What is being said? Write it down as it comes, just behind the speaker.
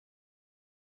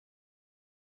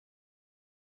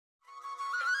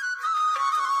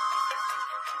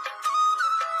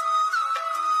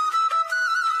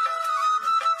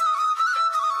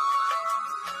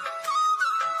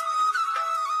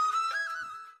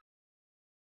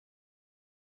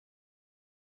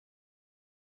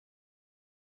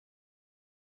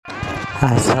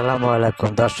আসসালামু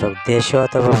আলাইকুম দর্শক, দেশে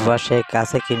অথবা প্রবাসে,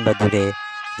 কাছে কিংবা দূরে,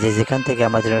 যে যেখান থেকে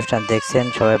আমাদের অনুষ্ঠান দেখছেন,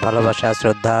 সবাই ভালোবাসা,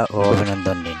 শ্রদ্ধা ও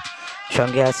অভিনন্দন নিন।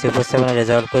 সঙ্গে আছে উপস্থাপনা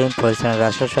রেজাউল করিম, পরিচালনা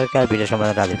রাষ্ট্র সরকার, ভিডিও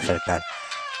সম্পাদনা রাজীব সরকার।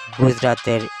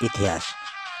 গুজরাতের ইতিহাস।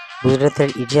 গুজরাতের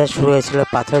ইতিহাস শুরু হয়েছিল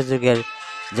পাথর যুগের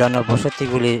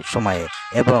জনবসতিগুলির সময়ে,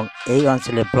 এবং এই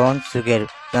অঞ্চলে ব্রোঞ্জ যুগের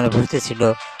জনবসতি ছিল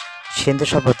সিন্ধু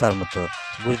সভ্যতার মতো।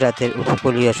 গুজরাতের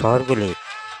উপকূলীয় শহরগুলি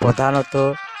প্রধানত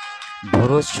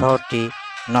ভরুচ শহরটি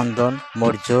নন্দন,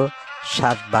 মৌর্য,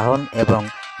 সাতবাহন এবং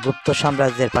গুপ্ত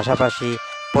সাম্রাজ্যের পাশাপাশি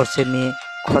পশ্চিমী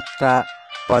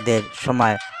ক্ষত্রাপদের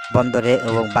সময় বন্দরে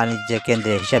এবং বাণিজ্য কেন্দ্র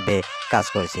হিসেবে কাজ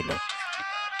করেছিল।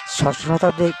 ষষ্ঠ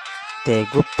শতাব্দীতে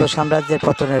গুপ্ত সাম্রাজ্যের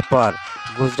পতনের পর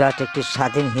গুজরাট একটি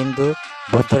স্বাধীন হিন্দু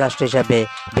বৌদ্ধ রাষ্ট্র হিসাবে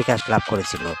বিকাশ লাভ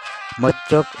করেছিল।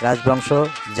 মৈত্রক রাজবংশ,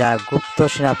 যা গুপ্ত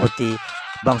সেনাপতি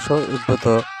বংশ উদ্ভূত,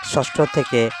 ষষ্ঠ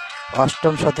থেকে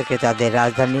অষ্টম শতকে তাদের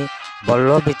রাজধানী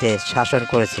বল্লভীতে শাসন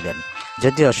করেছিলেন,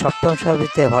 যদিও সপ্তম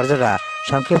শতাব্দীতে হরজরা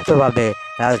সংক্ষিপ্তভাবে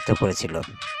রাজত্ব করেছিল।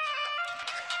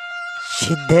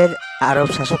 সিদ্ধের আরব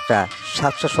শাসকরা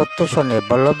 770 সনে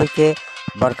বল্লভীকে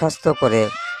বরখাস্ত করে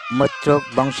মৈত্রক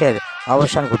বংশের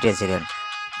অবসান ঘটিয়েছিলেন।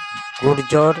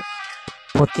 গুর্জর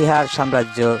প্রতিহার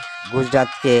সাম্রাজ্য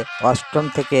গুজরাটকে অষ্টম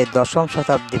থেকে দশম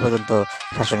শতাব্দী পর্যন্ত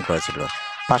শাসন করেছিল।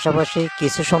 পাশাপাশি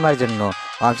কিছু সময়ের জন্য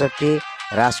অঞ্চলটি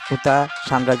রাজপুতা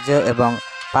সাম্রাজ্য এবং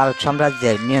পাল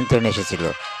সাম্রাজ্যের নিয়ন্ত্রণে এসেছিল।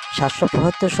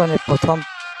 775 সনে প্রথম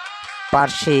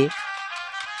পার্সি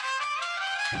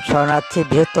শরণার্থী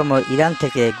বৃহত্তম ইরান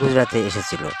থেকে গুজরাটে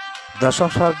এসেছিল। দশম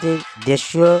শতাব্দীর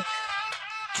দেশীয়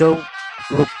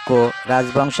চৌলুক্য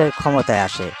রাজবংশের ক্ষমতায়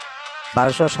আসে।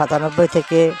 1297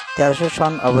 থেকে 1300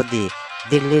 সন অবধি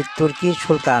দিল্লির তুর্কি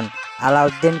সুলতান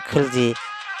আলাউদ্দিন খিলজি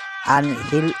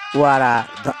আনহিলওয়ারা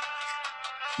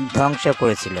ধ্বংস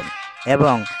করেছিলেন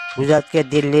এবং গুজরাটকে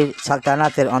দিল্লির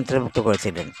সালতানাতের অন্তর্ভুক্ত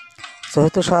করেছিলেন।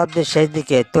 চতুর্থ শতাব্দীর শেষ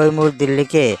দিকে তৈমুর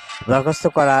দিল্লিকে বরখাস্ত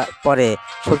করার পরে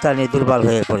সুলতানি দুর্বল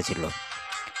হয়ে পড়েছিল।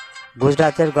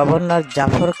 গুজরাটের গভর্নর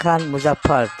জাফর খান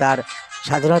মুজাফফর তার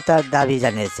স্বাধীনতার দাবি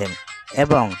জানিয়েছেন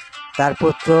এবং তার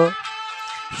পুত্র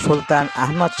সুলতান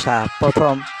আহমদ শাহ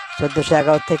প্রথম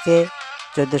 1411 থেকে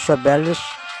 1442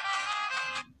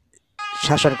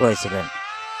 শাসন করেছিলেন।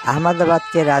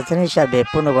 আহমেদাবাদকে রাজধানী হিসাবে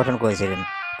পুনর্গঠন করেছিলেন।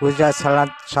 গুজরাট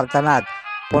সালতানাত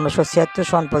 1576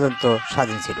 সন পর্যন্ত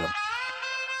স্বাধীন ছিল।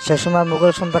 সে সময়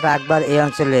মুঘল সম্রাট আকবর এই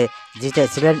অঞ্চলে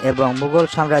জিতেছিলেন এবং মুঘল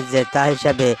সাম্রাজ্যের তা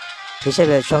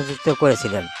হিসেবে সংযুক্ত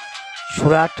করেছিলেন।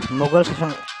 সুরাট মুঘল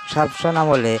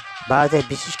শাসনামলে ভারতের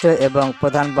বিশিষ্ট এবং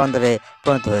প্রধান বন্দরে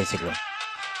পরিণত হয়েছিল।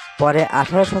 পরে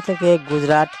 18 শতকে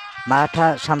গুজরাট মারাঠা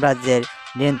সাম্রাজ্যের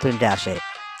নিয়ন্ত্রণে আসে,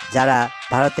 যারা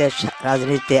ভারতের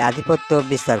রাজনীতিতে আধিপত্য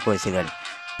বিস্তার করেছিলেন।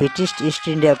 ব্রিটিশ ইস্ট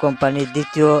ইন্ডিয়া কোম্পানির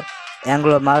দ্বিতীয়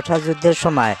অ্যাংলো মারাঠা যুদ্ধের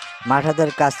সময়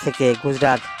মারাঠাদের কাছ থেকে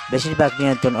গুজরাট বেশিরভাগ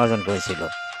নিয়ন্ত্রণ অর্জন করেছিল।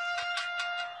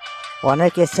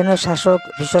 অনেক স্থানীয় শাসক,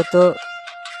 বিশেষত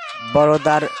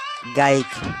বরোদার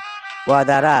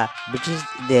গাইকওয়াড়রা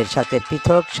ব্রিটিশদের সাথে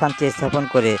পৃথক শান্তি স্থাপন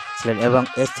করেছিলেন এবং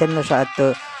স্থানীয়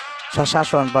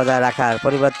স্বশাসন বজায় রাখার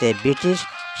পরিবর্তে ব্রিটিশ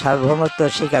সার্বভৌমত্ব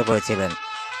স্বীকার করেছিলেন।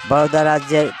 বরোদা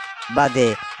রাজ্যের বাদে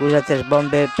গুজরাটের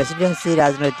বোম্বে প্রেসিডেন্সি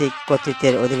রাজনৈতিক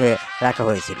কর্তৃত্বের অধীনে রাখা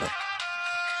হয়েছিল।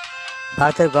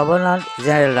 ভারতের গভর্নর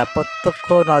জেনারেলরা প্রত্যক্ষ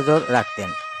নজর রাখতেন।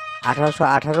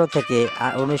 1818 থেকে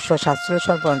 1947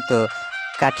 সন পর্যন্ত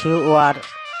কাঠিওয়াড়,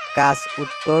 কাছ,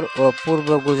 উত্তর ও পূর্ব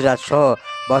গুজরাট সহ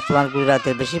বর্তমান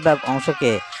গুজরাটের বেশিরভাগ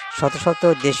অংশকে শত শত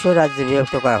দেশীয় রাজ্যে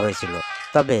বিভক্ত করা হয়েছিল।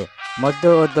 তবে মধ্য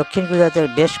ও দক্ষিণ গুজরাটের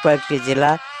বেশ কয়েকটি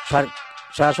জেলা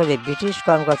সরাসরি ব্রিটিশ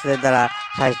কর্মকর্তাদের দ্বারা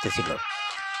শাসিত ছিল।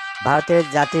 ভারতের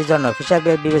জাতির জনক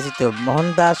হিসাবে বিবেচিত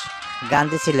মোহনদাস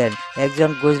গান্ধী ছিলেন একজন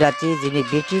গুজরাটি, যিনি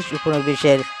ব্রিটিশ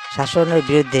উপনিবেশের শাসনের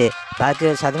বিরুদ্ধে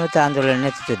ভারতীয় স্বাধীনতা আন্দোলনের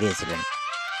নেতৃত্ব দিয়েছিলেন।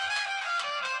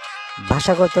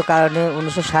 ভাষাগত কারণে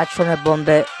 1960 সনে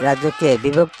বোম্বে রাজ্যকে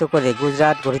বিভক্ত করে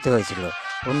গুজরাট গঠিত হয়েছিল।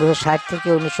 1960 থেকে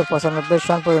 1995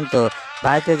 সন পর্যন্ত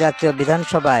ভারতীয় জাতীয়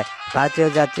বিধানসভায় ভারতীয়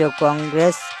জাতীয়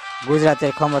কংগ্রেস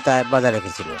গুজরাটের ক্ষমতায় বজায়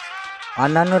রেখেছিল।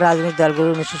 অন্যান্য রাজনৈতিক দলগুলো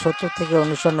 1970 থেকে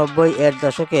 1990 এর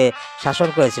দশকে শাসন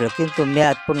করেছিল, কিন্তু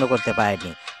মেয়াদ পূর্ণ করতে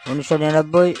পারেনি।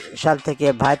 1999 সাল থেকে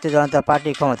ভারতীয় জনতা পার্টি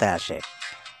ক্ষমতায় আসে।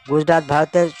 গুজরাট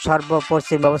ভারতের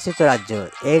সর্বপশ্চিম অবস্থিত রাজ্য।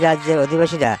 এই রাজ্যের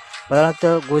অধিবাসীরা প্রধানত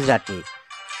গুজরাটি।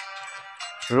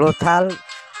 লোথাল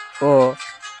ও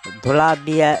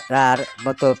ধোলাবিয়ার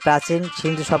মতো প্রাচীন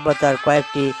সিন্ধু সভ্যতার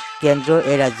কয়েকটি কেন্দ্র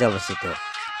এই রাজ্যে অবস্থিত।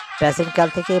 প্রাচীনকাল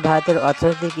থেকেই ভারতের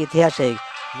অর্থনৈতিক ইতিহাসে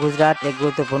গুজরাট এক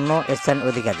গুরুত্বপূর্ণ স্থান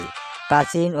অধিকারী।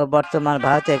 প্রাচীন ও বর্তমান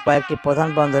ভারতের কয়েকটি প্রধান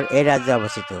বন্দর এই রাজ্যে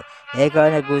অবস্থিত। এই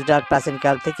কারণে গুজরাট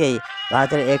প্রাচীনকাল থেকেই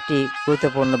ভারতের একটি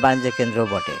গুরুত্বপূর্ণ বাণিজ্য কেন্দ্র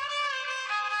বটে।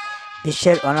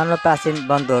 বিশ্বের অন্যান্য প্রাচীন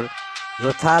বন্দর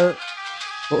লোথাল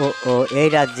ও ও এই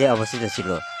রাজ্যে অবস্থিত ছিল।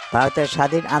 ভারতের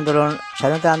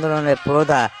স্বাধীনতা আন্দোলনের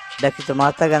পুরোধা ব্যক্তিত্ব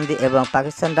মহাত্মা গান্ধী এবং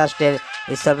পাকিস্তান রাষ্ট্রের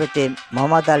স্থপতি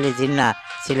মোহাম্মদ আলী জিন্নাহ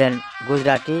ছিলেন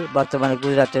গুজরাটি। বর্তমানে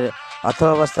গুজরাটের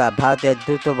অর্থব্যবস্থা ভারতের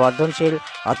দ্রুত বর্ধনশীল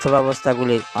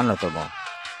অর্থব্যবস্থাগুলির অন্যতম।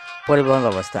 পরিবহন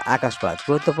ব্যবস্থা। আকাশপথ।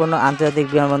 গুরুত্বপূর্ণ আন্তর্জাতিক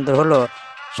বিমানবন্দর হলো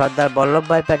সর্দার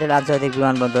বল্লভভাই প্যাটেল আন্তর্জাতিক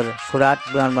বিমানবন্দর, সুরাট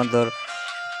বিমানবন্দর,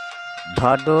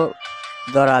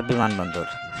 ভদোদরা বিমানবন্দর।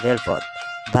 রেলপথ।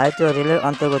 ভারতীয় রেলের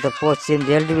অন্তর্গত পশ্চিম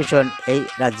রেল ডিভিশন এই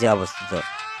রাজ্যে অবস্থিত।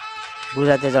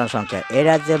 গুজরাটের জনসংখ্যা। এই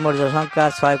রাজ্যের মোট জনসংখ্যা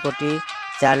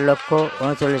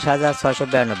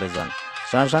 6,04,39,692 জন।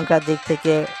 জনসংখ্যার দিক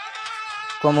থেকে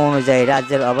ক্রম অনুযায়ী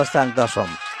রাজ্যের অবস্থান দশম।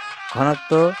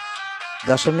 ঘনত্ব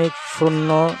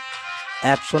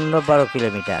 0.0112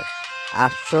 কিলোমিটার।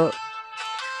 800।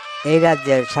 এই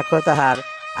রাজ্যের সাক্ষরতা হার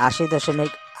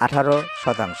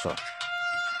 80.18%।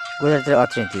 গুজরাটের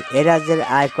অর্থনীতি। এই রাজ্যের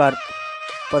আয়কর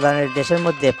প্রদানের দেশের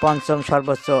মধ্যে পঞ্চম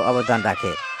সর্বোচ্চ অবদান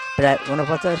রাখে। প্রায়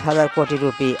 49,000 কোটি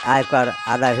রুপি আয়কর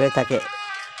আদায় হয়ে থাকে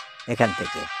এখান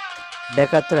থেকে।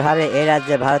 বেকারত্বের হারে এই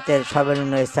রাজ্যে ভারতের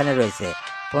সর্বনিম্ন স্থানে রয়েছে।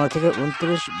 15 থেকে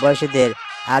 29 বয়সীদের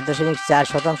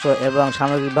 8.4% এবং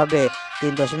সামগ্রিকভাবে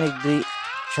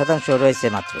 3.2% রয়েছে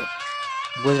মাত্র।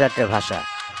 গুজরাটের ভাষা।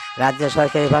 রাজ্যের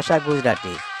সরকারি ভাষা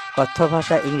গুজরাটি। কথ্য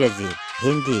ভাষা ইংরেজি,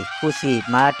 হিন্দি, কুচি,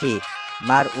 মারাঠি,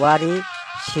 মারওয়ারি,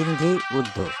 সিন্ধি,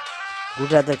 উর্দু।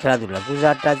 গুজরাটের খেলাধুলা।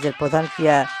 গুজরাট রাজ্যের প্রধান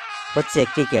ক্রীড়া হচ্ছে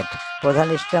ক্রিকেট। প্রধান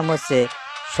স্টেডিয়াম হচ্ছে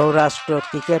সৌরাষ্ট্র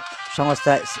ক্রিকেট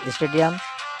সংস্থা স্টেডিয়াম।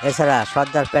 এছাড়া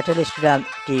সর্দার প্যাটেল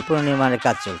স্টেডিয়ামটি পুনর্নির্মাণের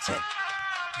কাজ চলছে।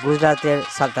 গুজরাটের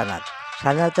সালতানাত।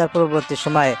 স্বাধীনতার পূর্ববর্তী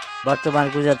সময়ে বর্তমান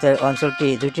গুজরাটের অঞ্চলটি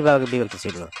দুটি ভাগে বিভক্ত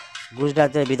ছিল।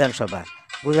 গুজরাটের বিধানসভা।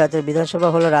 গুজরাটের বিধানসভা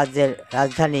হলো রাজ্যের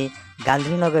রাজধানী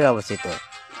গান্ধীনগরে অবস্থিত।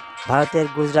 ভারতের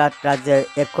গুজরাট রাজ্যের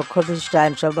এক কক্ষ বিশিষ্ট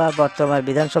আইনসভা। বর্তমান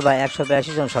বিধানসভায়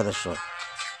 182 জন সদস্য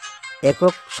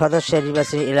একক সদস্যের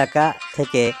নির্বাচনী এলাকা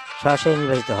থেকে সরাসরি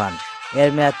নির্বাচিত হন। এর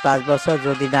মেয়াদ 5 বছর,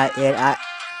 যদি না এর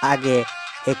আগে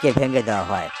একে ভেঙে দেওয়া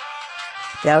হয়।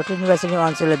 13টি নির্বাচনী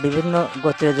অঞ্চলে বিভিন্ন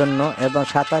গোত্রের জন্য এবং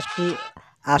 27টি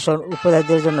আসন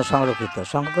উপজাতিদের জন্য সংরক্ষিত।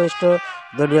 সংখ্যাগরিষ্ঠ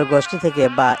দলীয় গোষ্ঠী থেকে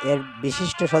বা এর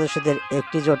বিশিষ্ট সদস্যদের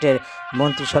একটি জোটের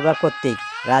মন্ত্রিসভা কর্তৃক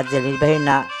রাজ্যের নির্বাহী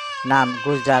নাম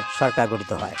গুজরাট সরকার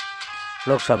গঠিত হয়।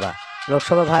 লোকসভা।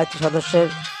 লোকসভা ভারতীয় সদস্যের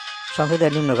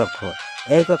সংসদের নিম্নকক্ষ।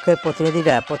 এই কক্ষের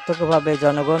প্রতিনিধিরা প্রত্যক্ষভাবে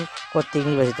জনগণ কর্তৃক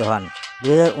নির্বাচিত হন।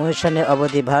 2019 সালের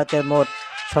অবধি ভারতের মোট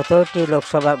 17টি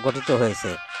লোকসভা গঠিত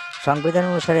হয়েছে। সংবিধান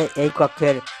অনুসারে এই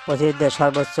কক্ষের প্রতিনিধিদের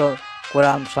সর্বোচ্চ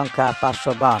কোরাম সংখ্যা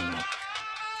 552।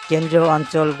 কেন্দ্রীয়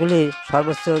অঞ্চলগুলির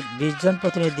সর্বোচ্চ 20 জন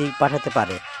প্রতিনিধি পাঠাতে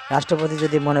পারে। রাষ্ট্রপতি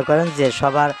যদি মনে করেন যে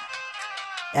সবার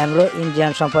অ্যাংলো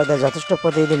ইন্ডিয়ান সম্প্রদায়ের যথেষ্ট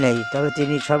প্রতিনিধি নেই, তবে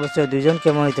তিনি সর্বোচ্চ 2 জনকে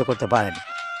মনোনীত করতে পারেন।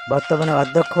 বর্তমানে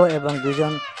অধ্যক্ষ এবং 2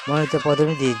 জন মনোনীত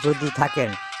প্রতিনিধি যদি থাকেন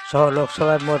সহ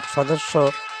লোকসভার মোট সদস্য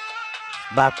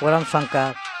বা কোরাম সংখ্যা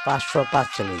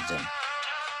 545 জন।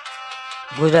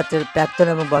 গুজরাটের প্রাক্তন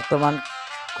এবং বর্তমান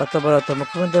কর্তব্যরত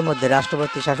মুখ্যমন্ত্রীর মধ্যে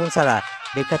রাষ্ট্রপতি শাসন ছাড়া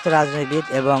বিখ্যাত রাজনীতিবিদ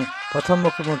এবং প্রথম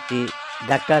মুখ্যমন্ত্রী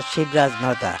ডাক্তার শিবরাজ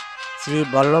মেহতা, শ্রী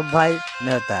বল্লভভাই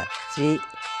মেহতা, শ্রী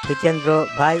হিতেন্দ্র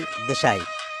ভাই দেশাই,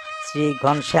 শ্রী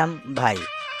ঘনশ্যাম ভাই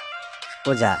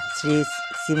ওঝা, শ্রী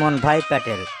সিমন ভাই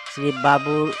প্যাটেল, শ্রী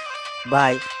বাবু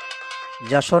ভাই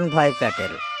যশন ভাই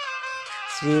প্যাটেল,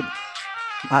 শ্রী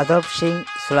মাধব সিং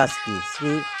সোলাস্কি,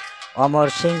 শ্রী অমর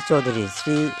সিং চৌধুরী,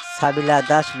 শ্রী সাবিলা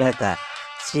দাস মেহতা,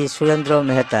 শ্রী সুরেন্দ্র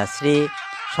মেহতা, শ্রী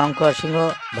শঙ্কর সিংহ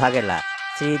ভাগেলা,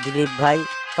 শ্রী দিলীপ ভাই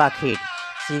পাখির,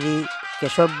 শ্রী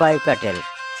কেশব ভাই প্যাটেল,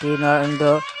 শ্রী নরেন্দ্র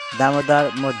দামোদর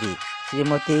মোদী,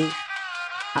 শ্রীমতী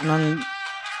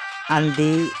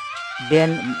আনন্দি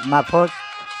বেন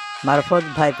মারফত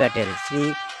ভাই প্যাটেল, শ্রী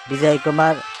বিজয়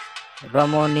কুমার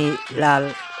রমণীলাল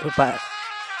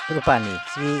রূপানী,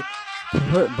 শ্রী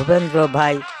ভূপেন্দ্র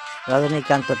ভাই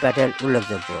রজনীকান্ত প্যাটেল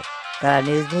উল্লেখযোগ্য। তারা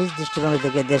নিজ নিজ দৃষ্টিভঙ্গি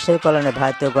থেকে দেশের কল্যাণে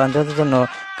ভারতীয় গণতন্ত্রের জন্য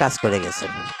কাজ করে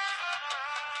গেছেন।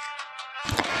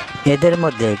 এদের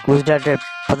মধ্যে গুজরাটের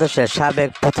প্রদেশের সাবেক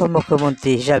প্রথম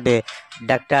মুখ্যমন্ত্রী হিসাবে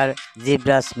ডাক্তার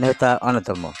জীবরাজ মেহতা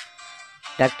অন্যতম।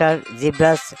 ডাক্তার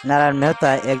জীবরাজ নারায়ণ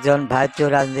মেহতা একজন ভারতীয়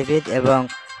রাজনীতিবিদ এবং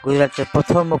গুজরাটের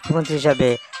প্রথম মুখ্যমন্ত্রী হিসাবে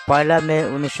 1 মে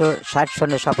 1960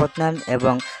 সনে শপথ নেন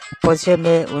এবং 25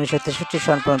 মে 1963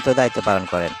 সন পর্যন্ত দায়িত্ব পালন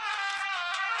করেন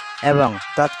এবং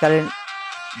তৎকালীন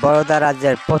বরোদা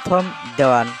রাজ্যের প্রথম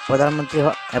দেওয়ান প্রধানমন্ত্রী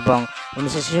এবং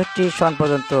 1966 সন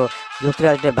পর্যন্ত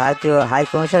যুক্তরাষ্ট্রের ভারতীয় হাই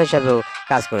কমিশনার হিসাবেও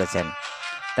কাজ করেছেন।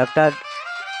 ডক্টর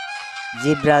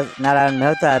জীবরাজ নারায়ণ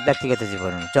মেহতার ব্যক্তিগত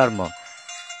জীবন। জন্ম: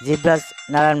 জীবরাজ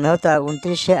নারায়ণ মেহতা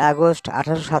 29 আগস্ট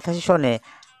 1887 সনে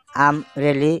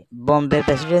আমরেলি, বোম্বে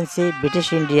প্রেসিডেন্সি, ব্রিটিশ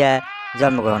ইন্ডিয়া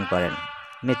জন্মগ্রহণ করেন।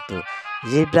 মৃত্যু: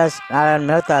 জীবরাজ নারায়ণ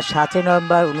মেহতা 7ই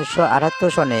নভেম্বর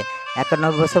 1978 সনে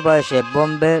 91 বছর বয়সে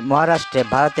বোম্বে মহারাষ্ট্রে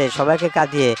ভারতে সবাইকে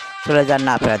কাঁদিয়ে চলে যান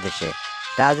না ফেরা দেশে।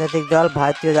 রাজনৈতিক দল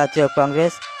ভারতীয় জাতীয়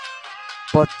কংগ্রেস,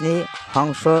 পত্নী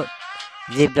হংস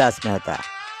জীবরাজ মেহতা।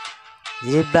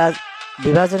 জীবরাজ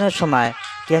বিভাজনের সময়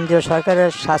কেন্দ্রীয়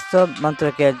সরকারের স্বাস্থ্য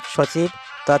মন্ত্রকের সচিব,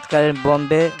 তৎকালীন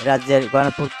বোম্বে রাজ্যের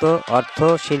গণপূর্ত, অর্থ,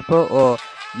 শিল্প ও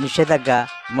নিষেধাজ্ঞা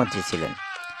মন্ত্রী ছিলেন।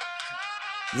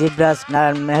 জীবরাজ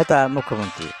নারায়ণ মেহতা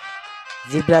মুখ্যমন্ত্রী।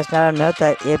 জীবরাজ নারায়ণ মেহতা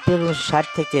এপ্রিল 1960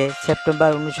 থেকে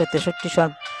সেপ্টেম্বর 1963 সন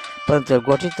পর্যন্ত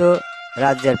গঠিত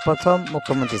রাজ্যের প্রথম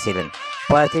মুখ্যমন্ত্রী ছিলেন।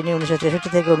 পরে তিনি 1963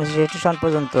 থেকে 1966 সন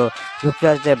পর্যন্ত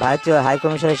যুক্তরাজ্যের ভারতীয়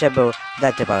হাইকমিশনার হিসেবেও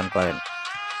দায়িত্ব পালন করেন।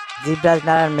 জীবরাজ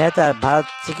নারায়ণ মেহতার ভারত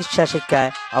চিকিৎসা শিক্ষায়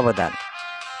অবদান।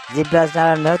 জীবরাজ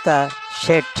নারায়ণ মেহতা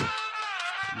শেঠ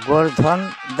গোর্ধন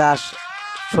দাস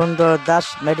সুন্দর দাস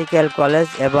মেডিকেল কলেজ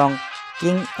এবং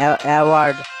কিং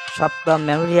অ্যাওয়ার্ড সপ্তম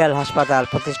মেমোরিয়াল হাসপাতাল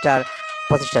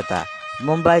প্রতিষ্ঠাতা।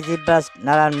 মুম্বাই জীবরাজ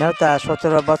নারায়ণ মেহতা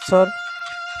 17 বছর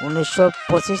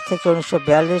 1925 থেকে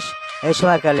 1942 এই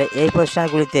সময়কালে এই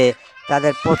প্রতিষ্ঠানগুলিতে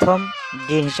তাদের প্রথম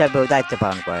ডিন হিসাবেও দায়িত্ব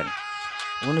পালন করেন।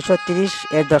 1930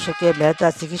 এর দশকে মেহতা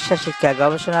চিকিৎসা শিক্ষা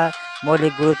গবেষণার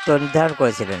মৌলিক গুরুত্ব নির্ধারণ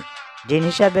করেছিলেন। ডিন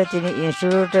হিসাবে তিনি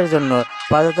ইনস্টিটিউটের জন্য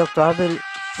পর্যটক তহবিল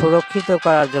সুরক্ষিত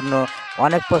করার জন্য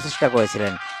অনেক প্রচেষ্টা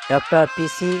করেছিলেন। ডক্টর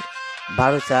পিসি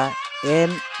ভারুচা,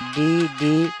 MD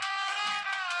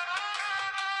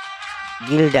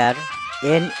গিল্ডার,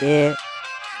 NA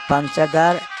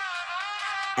পাঞ্চাদার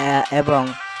এবং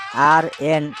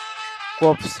RN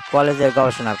কোপস কলেজের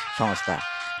গবেষণা সংস্থা।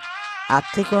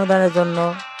 আর্থিক অনুদানের জন্য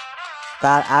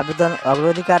তার আবেদন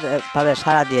অগ্রাধিকারভাবে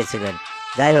সাড়া দিয়েছিলেন।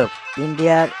 যাই হোক,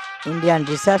 ইন্ডিয়ান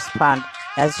রিসার্চ ফান্ড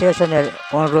অ্যাসোসিয়েশনের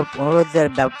অনুরোধের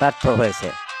ব্যর্থ হয়েছে।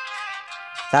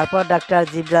 তারপর ডাক্তার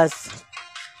জীবরাজ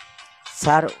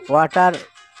স্যার ওয়াটার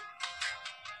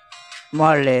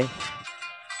মরলে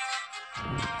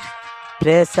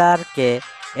ফ্রেসারকে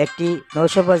একটি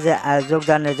নৌসেবাজে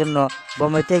যোগদানের জন্য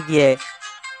বোম্বেতে গিয়ে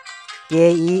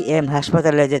KEM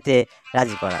হাসপাতালে যেতে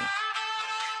রাজি করান।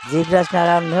 জীবরাজ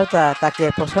নারায়ণ মেহতা তাকে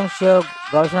প্রশংসনীয়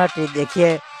গবেষণাটি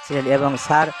দেখিয়েছিলেন এবং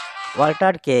স্যার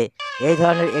ওয়াল্টারকে এই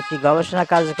ধরনের একটি গবেষণা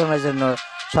কার্যক্রমের জন্য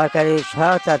সরকারি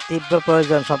সহায়তার তীব্র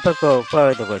প্রয়োজন সম্পর্কে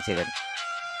প্রভাবিত করেছিলেন।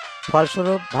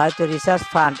 ফলস্বরূপ ভারতীয় রিসার্চ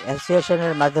ফান্ড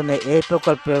অ্যাসোসিয়েশনের মাধ্যমে এই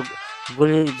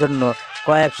প্রকল্পগুলির জন্য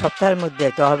কয়েক সপ্তাহের মধ্যে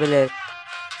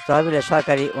তহবিলের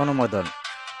সরকারি অনুমোদন।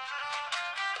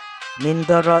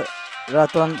 মিন্দর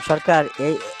রতন সরকার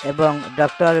এবং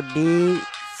ডক্টর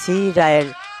BC রায়ের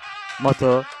মতো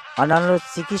অন্যান্য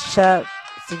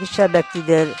চিকিৎসা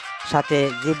ব্যক্তিদের সাথে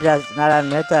জীবরাজ নারায়ণ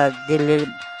মেহতা দিল্লির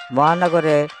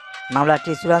মহানগরে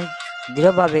মামলাটি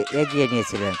দৃঢ়ভাবে এগিয়ে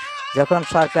নিয়েছিলেন। যখন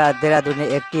সরকার দেরাদুনে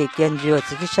একটি কেন্দ্রীয়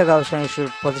চিকিৎসা গবেষণা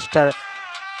ইনস্টিটিউট প্রতিষ্ঠার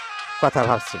কথা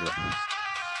ভাবছিল,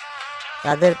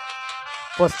 তাদের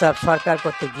প্রস্তাব সরকার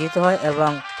কর্তৃক গৃহীত হয়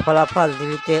এবং ফলাফল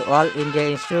দিল্লিতে all India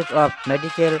institute of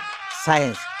medical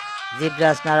science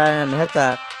জীবরাজ Narayan Mehta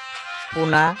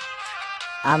পুনা,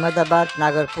 আহমেদাবাদ,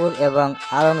 নাগরপুর এবং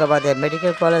আওরঙ্গাবাদে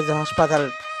মেডিকেল কলেজ ও হাসপাতাল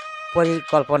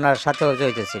পরিকল্পনার সাথেও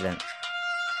জড়িত ছিলেন।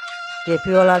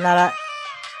 টেপিওলা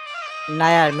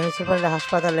নায়ার মিউনিসিপ্যাল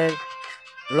হাসপাতালের,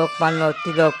 লোকমান্য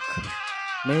তিলক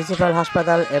মিউনিসিপ্যাল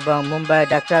হাসপাতাল এবং মুম্বাই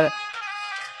ডাক্তার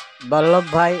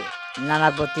বল্লভভাই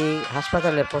নানাবতী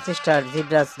হাসপাতালের প্রতিষ্ঠার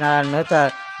জীবরাজ নারায়ণ মেহতা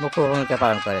মুখ্য ভূমিকা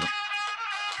পালন করেন।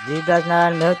 জীবরাজ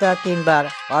নারায়ণ মেহতা 3 বার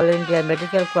অল ইন্ডিয়া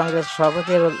মেডিকেল কংগ্রেস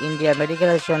সভাপতি এবং ইন্ডিয়া মেডিকেল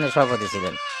অ্যাসোসিয়েশনের সভাপতি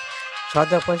ছিলেন।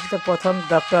 সদ্য পরিচিত প্রথম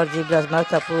ডক্টর জীবরাজ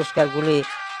মেহতা পুরস্কারগুলি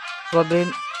প্রবীণ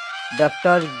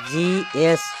doctor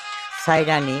GS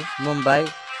সাইরানি Mumbai,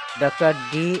 doctor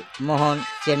D মোহন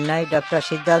চেন্নাই, ডক্টর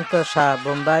সিদ্ধান্ত শাহ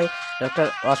বোম্বাই, ডক্টর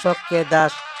অশোক কে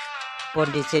দাস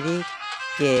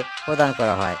পন্ডিচেরিকে প্রদান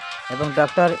করা হয় এবং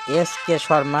ডক্টর SK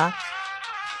শর্মা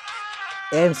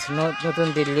এইমস নতুন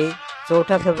দিল্লি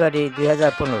 4 ফেব্রুয়ারি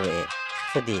 2015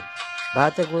 শুধু।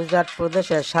 ভারতের গুজরাট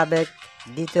প্রদেশের সাবেক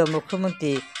দ্বিতীয়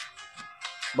মুখ্যমন্ত্রী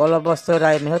বলভস্ত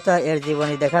রায় মেহতা এর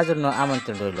জীবনী দেখার জন্য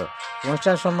আমন্ত্রণ রইল।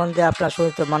 অনুষ্ঠান সম্বন্ধে আপনার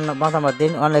সহিত মতামত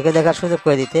দিন, অনেকে দেখার সুযোগ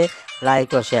করে দিতে লাইক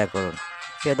ও শেয়ার করুন।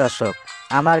 প্রিয় দর্শক,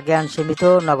 আমার জ্ঞান সীমিত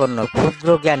নগণ্য, ক্ষুদ্র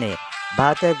জ্ঞানে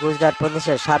ভারতের গুজরাট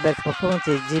প্রদেশের সাবেক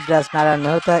মুখ্যমন্ত্রী জীবরাজ নারায়ণ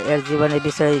মেহতা এর জীবনী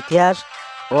বিষয়ের ইতিহাস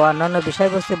ও অন্যান্য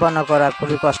বিষয়বস্তু বর্ণনা করা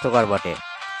খুবই কষ্টকর বটে।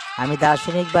 আমি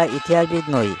দার্শনিক বা ইতিহাসবিদ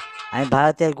নই। আমি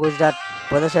ভারতের গুজরাট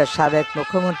প্রদেশের সাবেক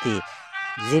মুখ্যমন্ত্রী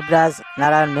জীবরাজ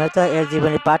নারায়ণ মেহতা এর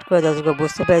জীবনী পাঠ করে যতটুকু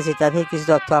বুঝতে পেরেছি তা থেকে কিছু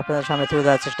তথ্য আপনাদের সামনে তুলে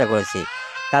ধরার চেষ্টা করেছি।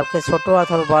 কাউকে ছোট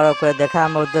অথবা বড় করে দেখা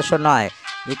আমার উদ্দেশ্য নয়।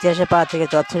 ইতিহাসের পাড়া থেকে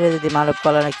তথ্য নিয়ে যদি মানব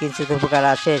কল্যাণে কিঞ্চিত উপকার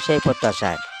আসে সেই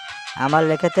প্রত্যাশায়। আমার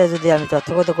লেখাতে যদি আমি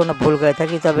তথ্যগত কোনো ভুল করে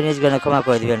থাকি তবে নিজ জ্ঞানে ক্ষমা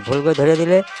করে দিবেন। ভুল করে ধরিয়ে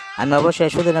দিলে আমি অবশ্যই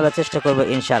শুধরে নেবার চেষ্টা করব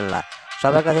ইনশাআল্লাহ।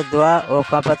 সবার কাছে দোয়া ও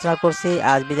ক্ষমা প্রার্থনা করছি।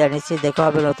 আজ বিদায় নিচ্ছি। দেখা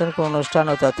হবে নতুন কোনো অনুষ্ঠান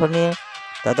ও তথ্য নিয়ে।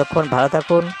 ততক্ষণ ভালো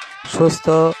থাকুন, সুস্থ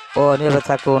ও নিরাপদ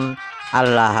থাকুন।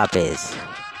 আল্লাহ হাফেজ।